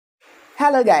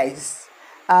Hello guys.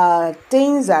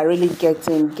 Things are really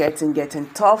getting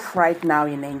tough right now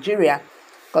in Nigeria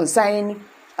concerning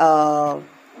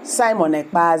Simon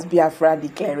Ekpa's Biafra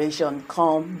declaration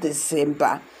come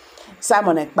December.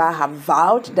 Simon Ekpa have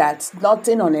vowed that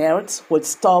nothing on earth would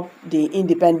stop the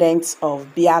independence of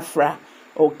Biafra,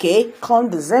 okay, come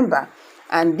December.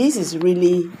 And this is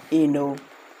really,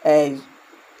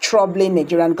 troubling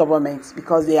Nigerian government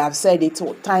because they have said it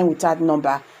time without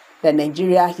number that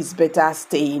Nigeria is better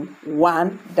staying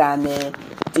one than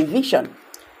division.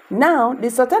 Now,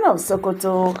 the Sultan of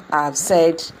Sokoto have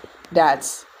said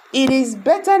that it is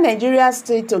better Nigeria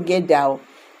stay together,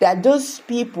 that those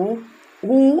people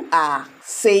who are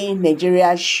saying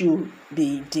Nigeria should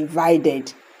be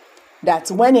divided, that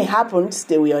when it happens,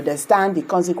 they will understand the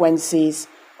consequences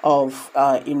of,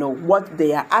 what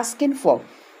they are asking for.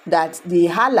 That the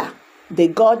Allah, the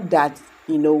God that,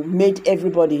 made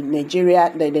everybody,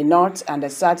 Nigeria, the North and the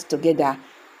South together,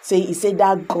 he said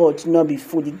that God not be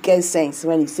full. He gets sense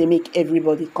when he say make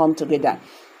everybody come together.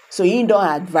 So he don't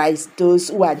advise those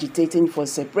who are agitating for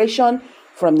separation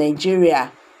from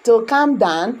Nigeria to calm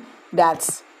down,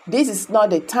 that this is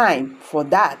not the time for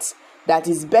that. That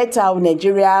is better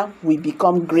Nigeria will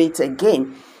become great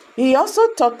again. He also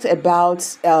talked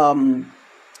about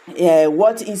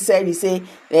what he said. He said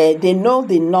they know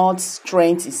the North's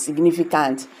strength is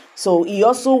significant. So he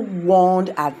also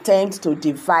warned attempts to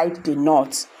divide the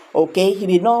North. Okay, he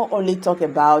did not only talk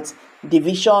about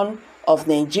division of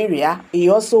Nigeria, he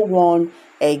also warned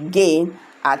again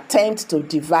attempts to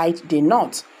divide the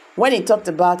North. When he talked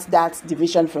about that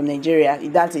division from Nigeria,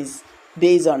 that is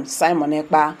based on Simon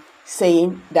Ekpa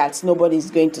saying that nobody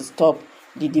is going to stop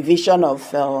the division of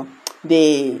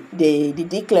the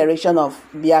declaration of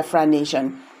Biafra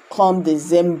nation come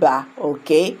December,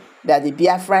 okay, that the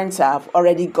Biafrans have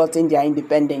already gotten their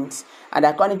independence. And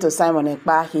according to Simon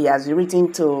Ekpa, he has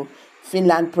written to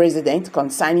Finland president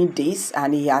concerning this,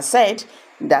 and he has said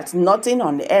that nothing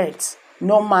on earth,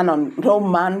 no man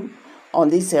on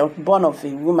this earth born of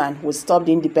a woman will stop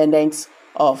the independence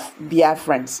of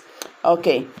Biafrans.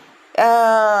 Okay,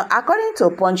 according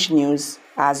to Punch News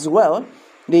as well,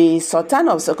 the Sultan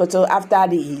of Sokoto, after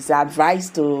his advice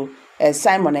to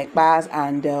Simon Ekpa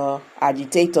and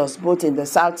agitators both in the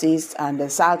southeast and the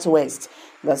southwest.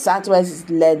 The southwest is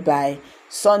led by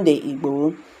Sunday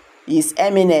Igbo, His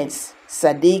Eminence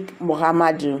Sadiq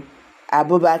Muhammadu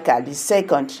Abubakar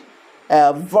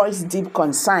II voiced deep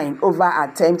concern over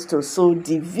attempts to sow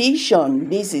division.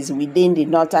 This is within the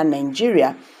northern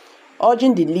Nigeria,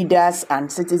 urging the leaders and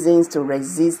citizens to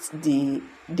resist the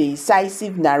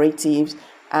decisive narratives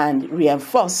and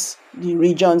reinforce the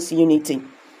region's unity.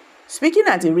 Speaking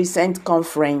at a recent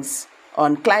conference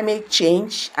on climate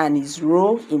change and its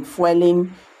role in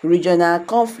fueling regional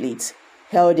conflicts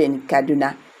held in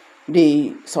Kaduna,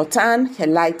 the Sultan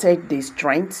highlighted the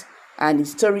strength and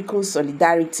historical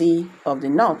solidarity of the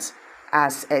North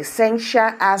as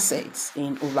essential assets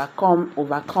in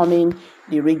overcoming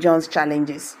the region's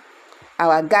challenges.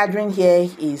 Our gathering here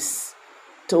is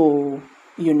to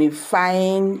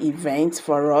unifying event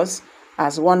for us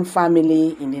as one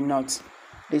family in the North,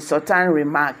 the Sultan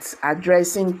remarked,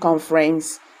 addressing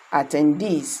conference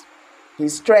attendees. He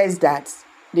stressed that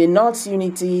the North's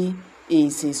unity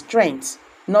is his strength,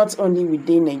 not only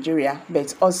within Nigeria,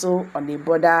 but also on a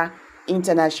broader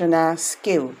international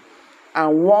scale,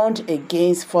 and warned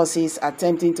against forces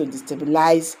attempting to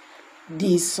destabilize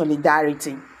this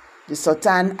solidarity. The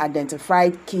Sultan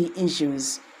identified key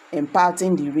issues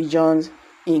impacting the region,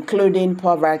 including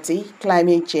poverty,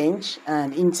 climate change,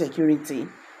 and insecurity.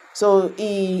 So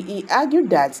he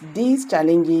argued that these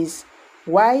challenges,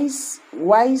 while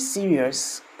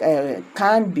serious,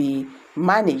 can be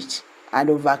managed and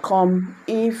overcome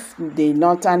if the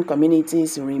northern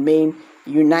communities remain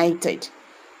united.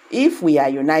 If we are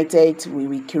united, we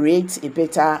will create a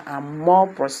better and more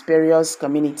prosperous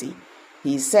community,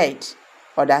 he said,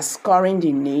 underscoring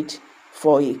the need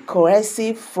for a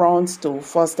cohesive front to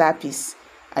foster peace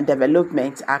and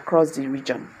development across the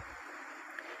region.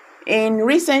 In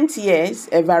recent years,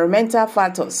 environmental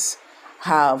factors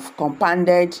have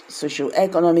compounded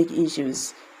socio-economic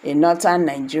issues in northern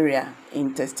Nigeria,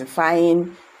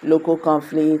 intensifying local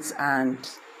conflicts and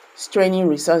straining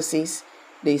resources.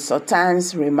 The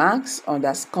Sultan's remarks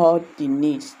underscored the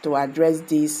need to address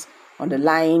these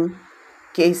underlying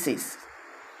cases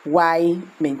while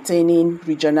maintaining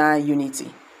regional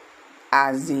unity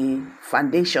as the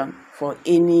foundation for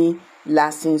any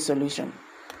lasting solution.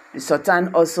 The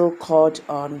Sultan also called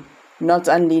on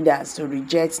northern leaders to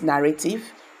reject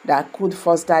narrative that could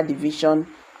foster division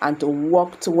and to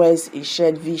work towards a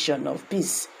shared vision of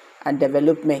peace and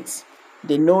development.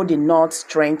 They know the North's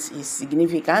strength is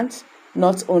significant,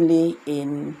 not only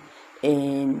in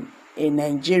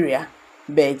Nigeria,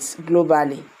 but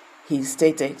globally, he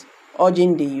stated,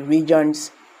 urging the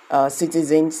region's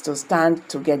citizens to stand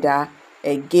together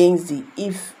against the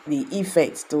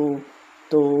effects to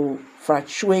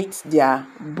fracturate their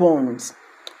bonds.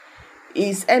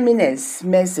 His Eminence's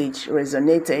message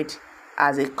resonated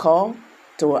as a call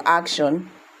to action,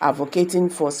 advocating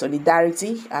for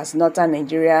solidarity as northern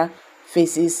Nigeria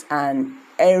faces an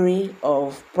array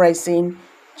of pressing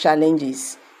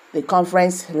challenges. The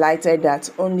conference highlighted that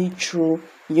only through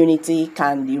unity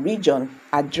can the region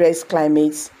address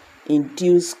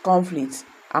climate-induced conflicts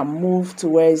and move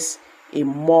towards a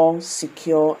more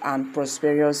secure and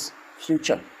prosperous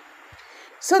future.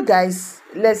 So guys,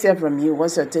 let's hear from you.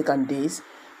 What's your take on this?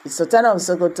 The Sultan of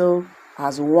Sokoto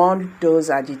has warned those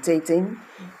agitating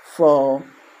for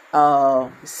a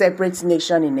separate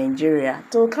nation in Nigeria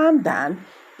to calm down.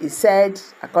 He said,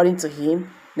 according to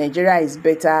him, Nigeria is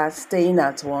better staying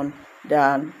at one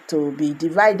than to be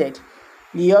divided.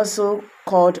 He also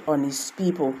called on his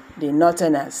people, the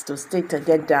Northerners, to stay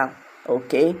together,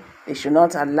 okay? They should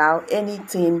not allow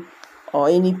anything or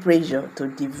any pressure to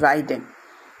divide them.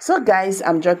 So guys,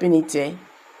 I'm dropping it here.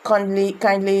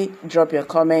 Kindly drop your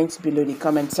comments below the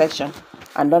comment section.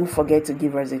 And don't forget to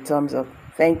give us a thumbs up.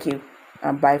 Thank you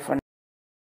and bye for now.